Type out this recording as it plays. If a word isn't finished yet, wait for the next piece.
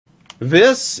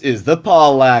This is the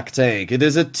Pawlack tank. It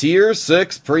is a Tier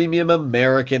 6 Premium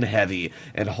American Heavy,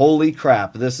 and holy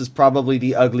crap, this is probably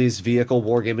the ugliest vehicle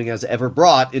Wargaming has ever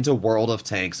brought into World of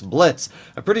Tanks Blitz.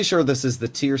 I'm pretty sure this is the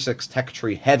Tier 6 Tech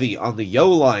Tree Heavy on the Yo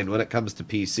line when it comes to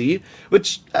PC,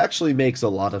 which actually makes a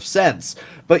lot of sense.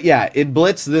 But yeah, in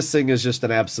Blitz, this thing is just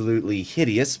an absolutely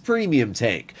hideous premium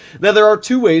tank. Now, there are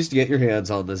two ways to get your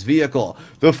hands on this vehicle.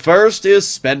 The first is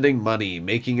spending money,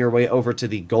 making your way over to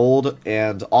the Gold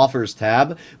and Offers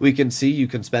tab. We can see you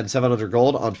can spend 700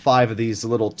 gold on 5 of these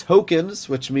little tokens,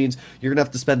 which means you're gonna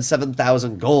have to spend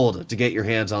 7,000 gold to get your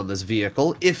hands on this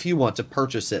vehicle if you want to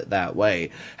purchase it that way.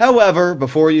 However,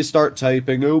 before you start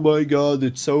typing, "Oh my god,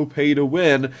 it's so pay to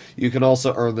win," you can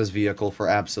also earn this vehicle for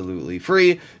absolutely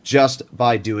free just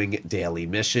by doing daily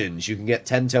missions. You can get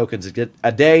 10 tokens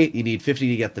a day. You need 50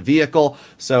 to get the vehicle,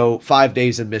 so 5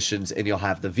 days in missions and you'll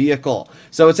have the vehicle.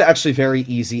 So it's actually very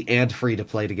easy and free to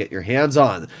play to get your hands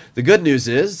on. The good news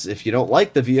is, if you don't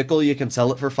like the vehicle, you can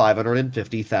sell it for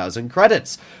 550,000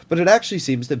 credits. But it actually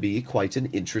seems to be quite an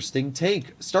interesting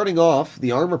tank. Starting off,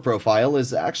 the armor profile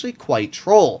is actually quite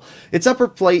troll. Its upper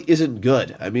plate isn't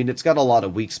good. I mean, it's got a lot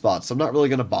of weak spots, so I'm not really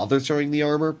going to bother showing the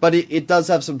armor, but it does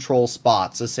have some troll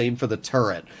spots. The same for the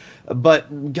turret.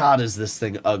 But god, is this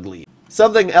thing ugly.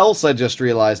 Something else I just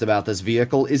realized about this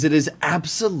vehicle is it is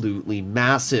absolutely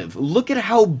massive. Look at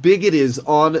how big it is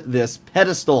on this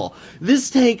pedestal. This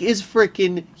tank is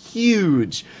freaking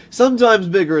huge. Sometimes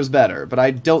bigger is better, but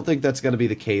I don't think that's going to be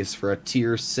the case for a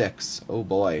Tier 6. Oh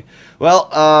boy. Well,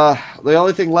 the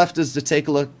only thing left is to take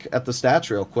a look at the stats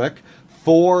real quick.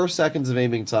 4 seconds of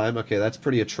aiming time. Okay, that's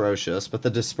pretty atrocious, but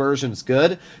the dispersion's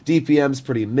good. DPM's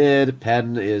pretty mid.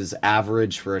 Pen is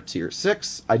average for a Tier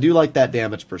 6. I do like that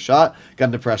damage per shot. Gun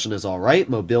depression is alright.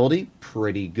 Mobility,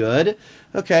 pretty good.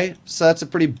 Okay, so that's a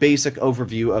pretty basic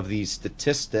overview of these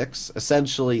statistics.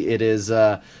 Essentially, it's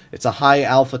a high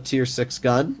alpha Tier 6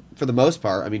 gun, for the most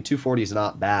part. I mean, 240 is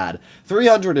not bad.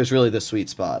 300 is really the sweet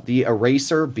spot. The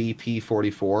Eraser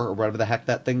BP44, or whatever the heck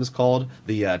that thing's called,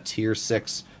 the Tier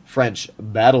 6 French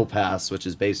Battle Pass, which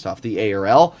is based off the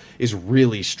ARL, is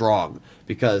really strong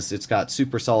because it's got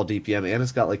super solid DPM and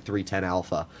it's got like 310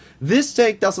 alpha. This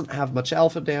tank doesn't have much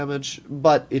alpha damage,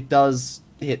 but it does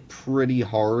hit pretty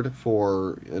hard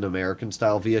for an American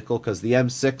style vehicle because the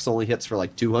M6 only hits for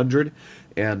like 200,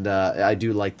 and I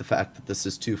do like the fact that this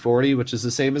is 240, which is the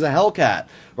same as a Hellcat.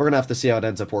 We're gonna have to see how it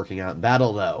ends up working out in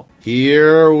battle though.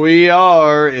 Here we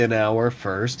are in our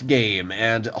first game,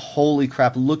 and holy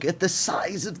crap, look at the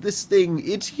size of this thing.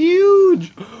 It's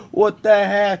huge. What the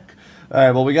heck?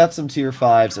 Alright, well, we got some Tier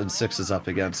 5s and 6s up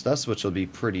against us, which will be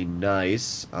pretty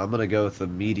nice. I'm going to go with the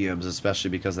mediums, especially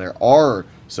because there are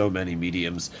so many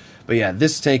mediums. But yeah,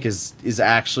 this tank is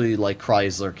actually like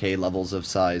Chrysler K levels of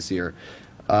size here.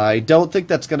 I don't think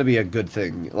that's going to be a good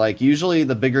thing. Like, usually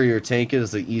the bigger your tank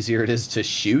is, the easier it is to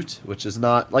shoot, which is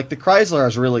not... Like, the Chrysler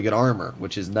has really good armor,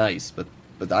 which is nice, but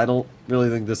I don't really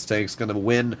think this tank's going to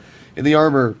win in the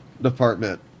armor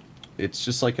department. It's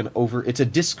just like it's a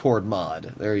Discord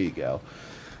mod. There you go.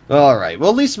 Alright,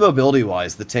 well, at least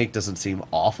mobility-wise, the tank doesn't seem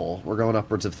awful. We're going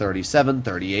upwards of 37,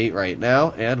 38 right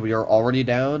now, and we are already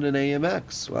down in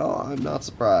AMX. Well, I'm not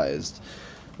surprised.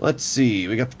 Let's see.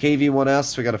 We got the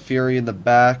KV-1S, we got a Fury in the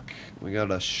back, we got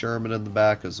a Sherman in the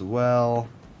back as well.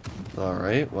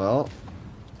 Alright, well,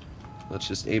 let's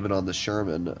just aim it on the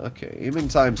Sherman. Okay, aiming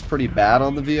time's pretty bad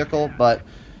on the vehicle, but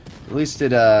at least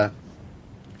it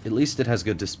has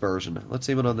good dispersion. Let's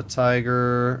aim it on the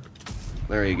Tiger.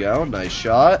 There you go. Nice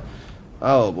shot.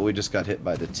 Oh, but we just got hit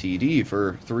by the TD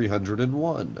for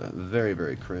 301. Very,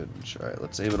 very cringe. Alright,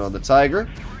 let's aim it on the Tiger.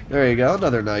 There you go.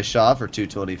 Another nice shot for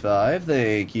 225.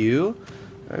 Thank you.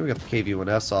 Alright, we got the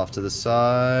KV-1S off to the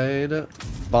side.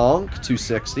 Bonk.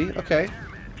 260. Okay.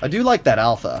 I do like that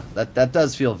alpha. That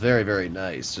does feel very, very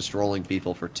nice. Just rolling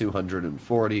people for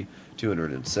 240,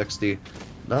 260.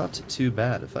 Not too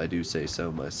bad, if I do say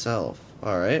so myself.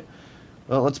 Alright.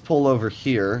 Well, let's pull over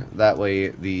here. That way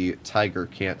the Tiger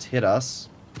can't hit us.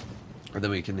 Or then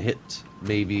we can hit,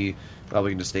 maybe... Well,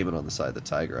 we can just aim it on the side of the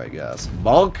Tiger, I guess.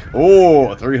 Bonk!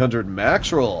 Oh, 300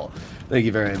 max roll. Thank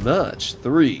you very much.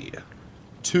 3,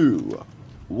 2,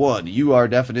 1. You are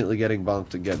definitely getting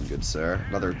bonked again, good sir.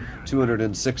 Another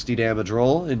 260 damage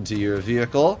roll into your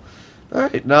vehicle.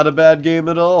 Alright, not a bad game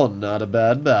at all. Not a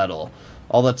bad battle.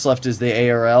 All that's left is the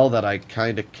ARL that I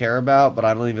kind of care about, but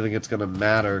I don't even think it's going to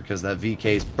matter because that VK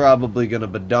is probably going to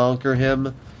badonker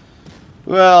him.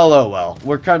 Well, oh well.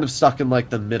 We're kind of stuck in like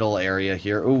the middle area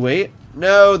here. Oh, wait.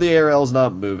 No, the ARL's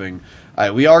not moving.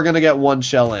 Alright, we are going to get one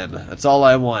shell in. That's all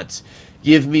I want.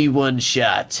 Give me one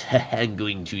shot. I'm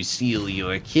going to steal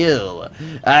your kill.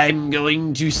 I'm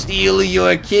going to steal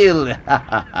your kill.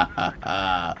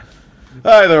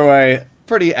 Either way,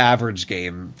 pretty average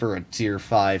game for a tier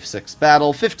 5-6 battle.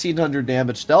 1500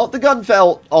 damage dealt. The gun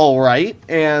felt alright,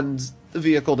 and the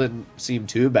vehicle didn't seem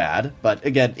too bad. But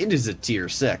again, it is a tier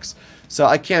 6, so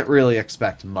I can't really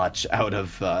expect much out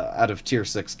of tier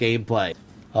 6 gameplay.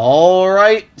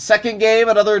 Alright, second game,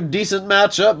 another decent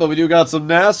matchup, but we do got some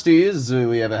nasties.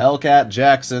 We have a Hellcat,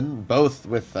 Jackson, both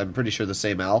with, I'm pretty sure, the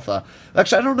same alpha.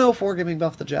 Actually, I don't know if Wargaming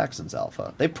buffed the Jackson's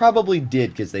alpha. They probably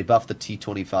did, because they buffed the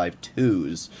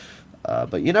T25-2s.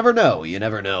 But you never know. You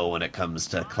never know when it comes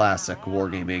to classic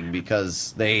Wargaming,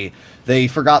 because they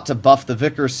forgot to buff the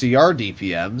Vickers CR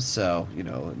DPM, so, you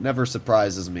know, it never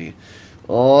surprises me.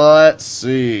 Let's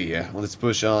see. Let's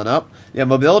push on up. Yeah,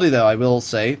 mobility, though, I will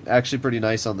say, actually pretty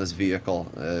nice on this vehicle.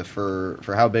 For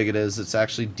how big it is, it's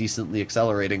actually decently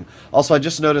accelerating. Also, I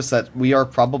just noticed that we are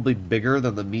probably bigger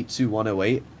than the Mitsu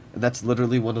 108, and that's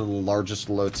literally one of the largest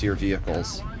low-tier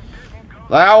vehicles.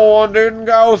 That one didn't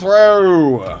go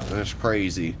through! That's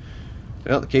crazy.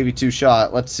 Well, the KV-2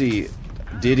 shot. Let's see.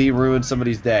 Did he ruin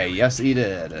somebody's day? Yes, he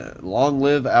did. Long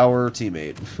live our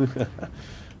teammate.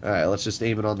 Alright, let's just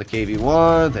aim it on the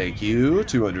KV-1. Thank you.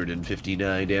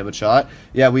 259 damage shot.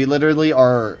 Yeah, we literally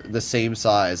are the same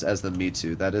size as the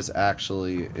Mitsu. That is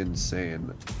actually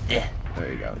insane.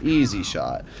 There you go. Easy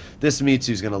shot. This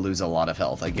Mitsu's going to lose a lot of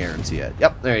health, I guarantee it.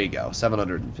 Yep, there you go.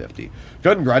 750.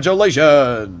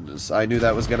 Congratulations! I knew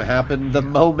that was going to happen the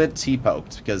moment he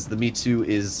poked, because the Mitsu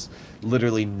is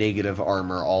literally negative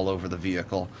armor all over the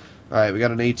vehicle. Alright, we got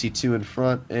an AT2 in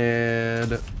front,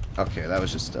 and... okay, that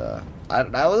was just, it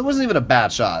wasn't even a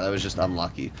bad shot. That was just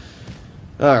unlucky.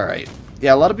 Alright.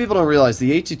 Yeah, a lot of people don't realize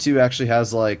the AT2 actually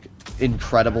has, like,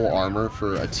 incredible armor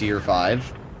for a tier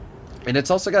 5. And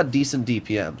it's also got decent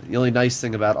DPM. The only nice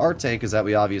thing about our tank is that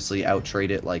we obviously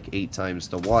out-trade it, like, 8 times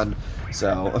to 1.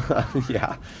 So,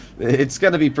 yeah. It's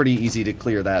going to be pretty easy to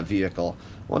clear that vehicle.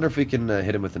 Wonder if we can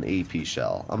hit him with an AP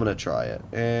shell. I'm going to try it.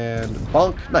 And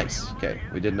bonk. Nice. Okay,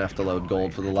 we didn't have to load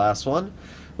gold for the last one.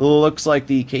 Looks like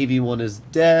the KV-1 is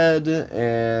dead,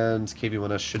 and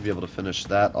KV-1S should be able to finish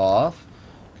that off.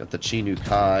 Got the Chinu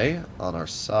Kai on our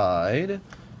side.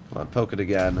 Come on, poke it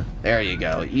again. There you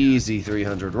go. Easy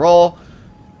 300 roll.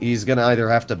 He's going to either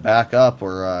have to back up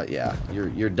or, yeah,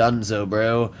 you're donezo,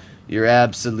 bro. You're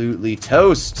absolutely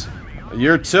toast.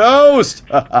 You're toast!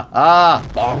 Ha ha ha!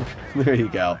 Bonk. There you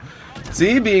go.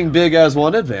 See, being big has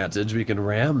one advantage. We can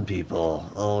ram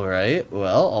people. Alright,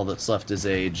 well, all that's left is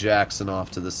a Jackson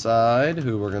off to the side,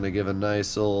 who we're going to give a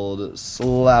nice old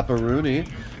slap-a-rooney.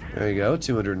 There you go,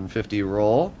 250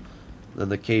 roll. Then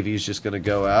the KV's just going to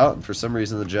go out, and for some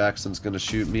reason the Jackson's going to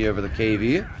shoot me over the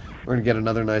KV. We're going to get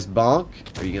another nice bonk.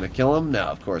 Are you going to kill him? No,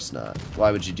 of course not.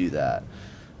 Why would you do that?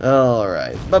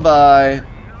 Alright, bye-bye.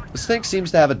 This thing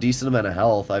seems to have a decent amount of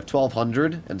health. I have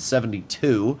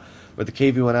 1,272. Where the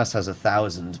KV-1S has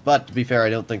 1,000, but to be fair, I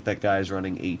don't think that guy's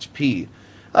running HP.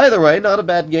 Either way, not a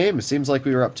bad game. It seems like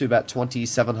we were up to about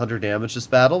 2,700 damage this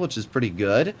battle, which is pretty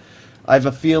good. I have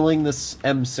a feeling this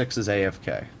M6 is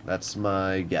AFK. That's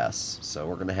my guess. So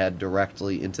we're going to head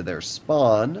directly into their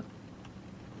spawn.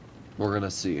 We're going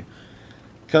to see.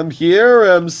 Come here,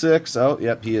 M6. Oh,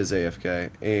 yep, he is AFK.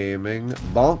 Aiming.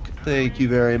 Bonk. Thank you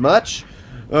very much.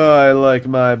 Oh, I like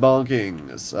my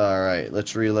bonkings. Alright,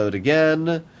 let's reload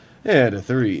again. And a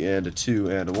 3, and a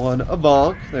 2, and a 1. A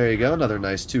bonk. There you go. Another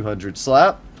nice 200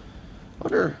 slap.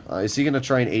 Wonder, is he going to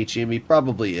try and HE him? He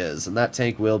probably is. And that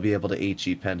tank will be able to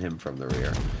HE pen him from the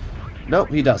rear. Nope,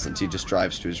 he doesn't. He just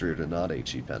drives to his rear to not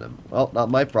HE pen him. Well, not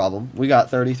my problem. We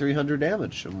got 3,300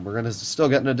 damage. And we're going to still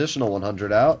get an additional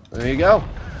 100 out. There you go.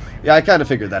 Yeah, I kind of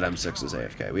figured that M6 is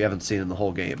AFK. We haven't seen in the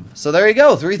whole game. So there you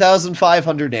go,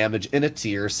 3,500 damage in a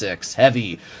tier 6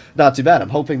 heavy. Not too bad. I'm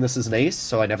hoping this is an ace,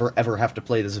 so I never ever have to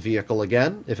play this vehicle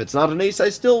again. If it's not an ace, I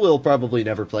still will probably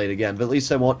never play it again, but at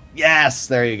least I won't... yes,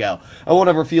 there you go. I won't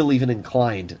ever feel even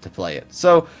inclined to play it.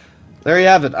 So... there you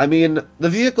have it. I mean, the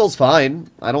vehicle's fine.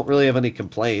 I don't really have any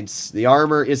complaints. The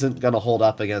armor isn't going to hold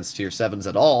up against tier 7s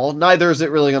at all. Neither is it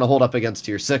really going to hold up against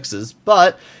tier 6s,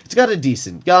 but it's got a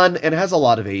decent gun and has a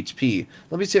lot of HP.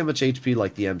 Let me see how much HP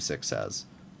like the M6 has.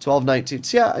 1219.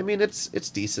 So yeah, I mean, it's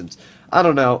decent. I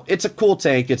don't know. It's a cool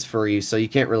tank. It's free, so you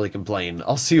can't really complain.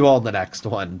 I'll see you all in the next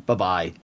one. Bye-bye.